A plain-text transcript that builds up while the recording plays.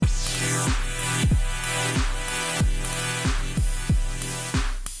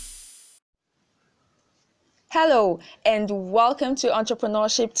Hello, and welcome to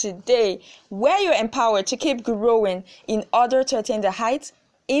Entrepreneurship Today, where you're empowered to keep growing in order to attain the heights,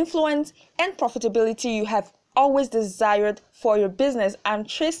 influence, and profitability you have always desired for your business. I'm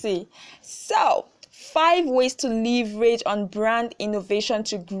Tracy. So, 5 ways to leverage on brand innovation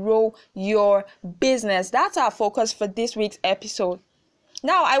to grow your business. That's our focus for this week's episode.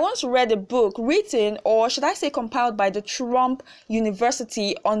 Now, I once read a book written, or should I say compiled, by the Trump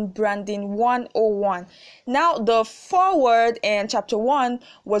University on Branding 101. Now, the foreword in chapter 1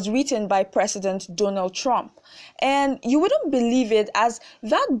 was written by President Donald Trump. And you wouldn't believe it, as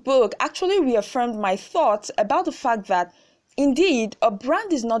that book actually reaffirmed my thoughts about the fact that, indeed, a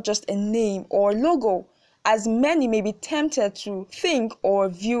brand is not just a name or logo, as many may be tempted to think or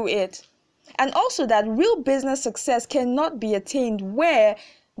view it. And also that real business success cannot be attained where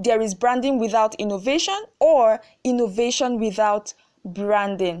there is branding without innovation or innovation without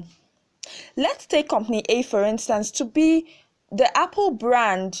branding. Let's take company A, for instance, to be the Apple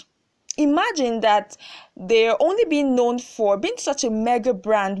brand. Imagine that they're only being known for being such a mega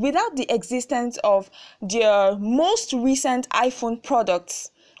brand without the existence of their most recent iPhone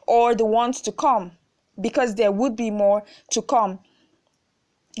products or the ones to come, because there would be more to come.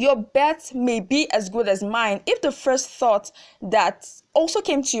 Your bet may be as good as mine if the first thought that also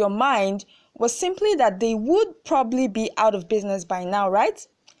came to your mind was simply that they would probably be out of business by now, right?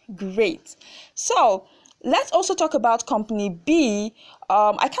 Great. So let's also talk about company B.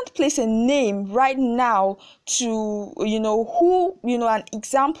 I can't place a name right now to, an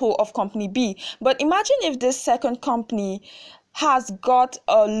example of company B. But imagine if this second company has got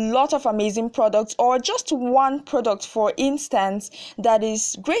a lot of amazing products, or just one product, for instance, that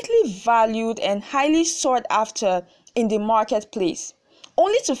is greatly valued and highly sought after in the marketplace,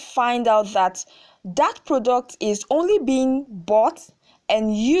 only to find out that that product is only being bought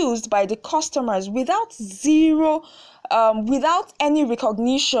and used by the customers without any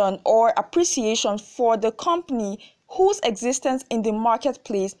recognition or appreciation for the company whose existence in the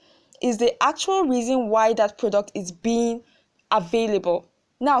marketplace is the actual reason why that product is being available.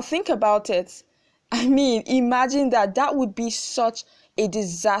 Now think about it. Imagine that would be such a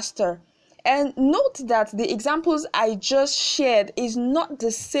disaster. And note that the examples I just shared is not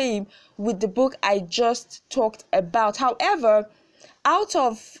the same with the book I just talked about. However, out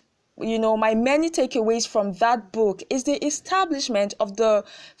of my many takeaways from that book is the establishment of the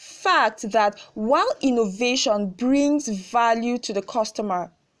fact that while innovation brings value to the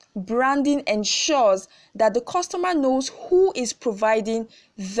customer, branding ensures that the customer knows who is providing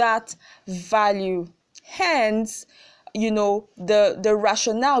that value. Hence, the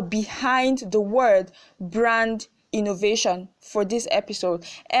rationale behind the word brand innovation for this episode.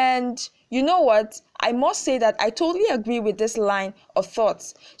 And you know what? I must say that I totally agree with this line of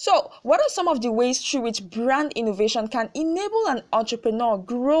thoughts. So, what are some of the ways through which brand innovation can enable an entrepreneur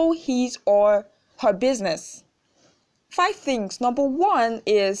grow his or her business? 5 things. Number 1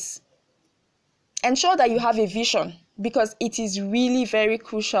 is ensure that you have a vision, because it is really very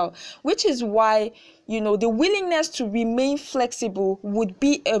crucial, which is why, the willingness to remain flexible would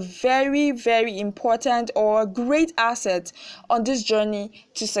be a very, very important or great asset on this journey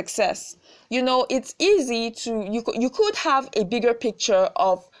to success. It's easy to, you could have a bigger picture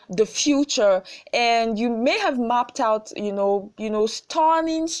of the future, and you may have mapped out,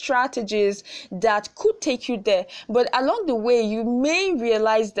 stunning strategies that could take you there. But along the way, you may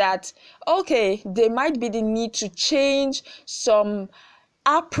realize that, okay, there might be the need to change some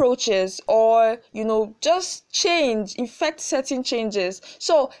approaches, or just effect certain changes.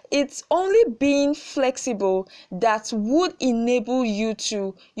 So it's only being flexible that would enable you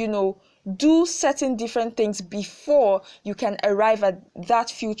to do certain different things before you can arrive at that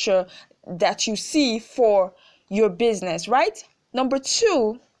future that you see for your business, right? Number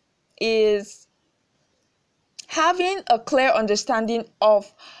 2 is having a clear understanding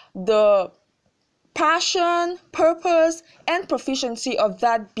of the passion, purpose, and proficiency of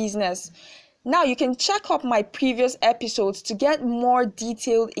that business. Now, you can check up my previous episodes to get more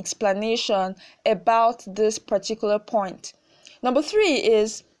detailed explanation about this particular point. Number 3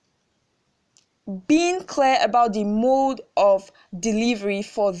 is being clear about the mode of delivery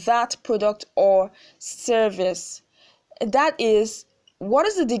for that product or service. That is, what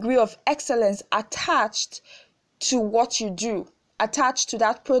is the degree of excellence attached to what you do, attached to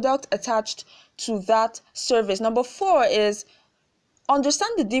that product, attached to that service. Number 4 is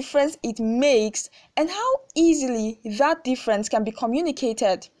understand the difference it makes and how easily that difference can be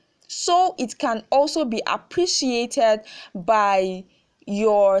communicated, so it can also be appreciated by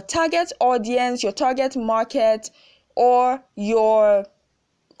your target audience, your target market, or your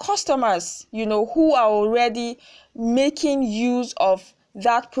customers, who are already making use of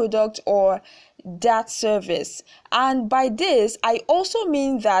that product or that service. And by this, I also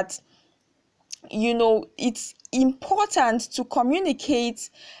mean that, it's important to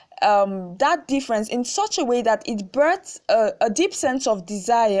communicate that difference in such a way that it births a deep sense of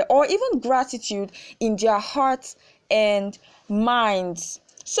desire or even gratitude in their hearts and minds.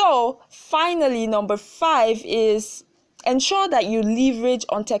 So finally, number 5 is ensure that you leverage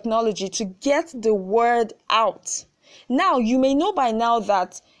on technology to get the word out. Now, you may know by now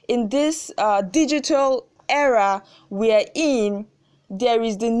that in this digital era we're in, there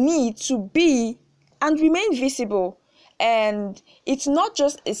is the need to be and remain visible. And it's not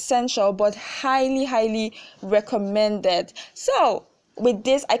just essential, but highly, highly recommended. So, with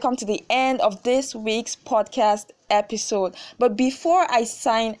this, I come to the end of this week's podcast episode. But before I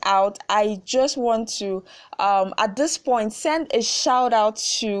sign out, I just want to, at this point, send a shout out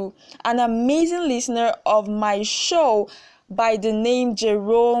to an amazing listener of my show by the name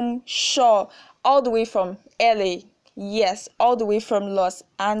Jerome Shaw, all the way from LA. Yes, all the way from Los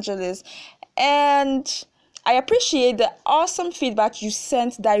Angeles. And I appreciate the awesome feedback you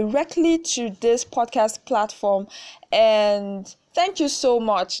sent directly to this podcast platform. And thank you so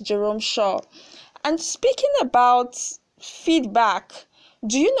much, Jerome Shaw. And speaking about feedback,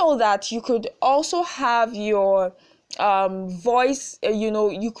 do you know that you could also have your voice,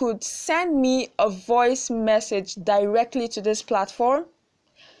 you could send me a voice message directly to this platform?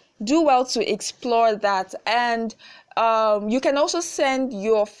 Do well to explore that. And you can also send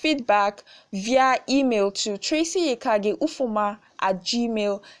your feedback via email to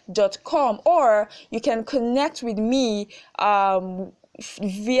tracyekageufoma@gmail.com, or you can connect with me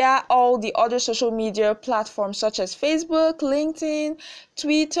via all the other social media platforms such as Facebook, LinkedIn,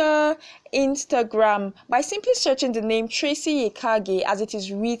 Twitter, Instagram by simply searching the name Tracy Ekage as it is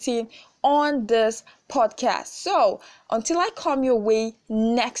written on this podcast. So until I come your way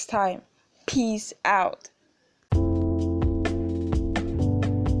next time, peace out.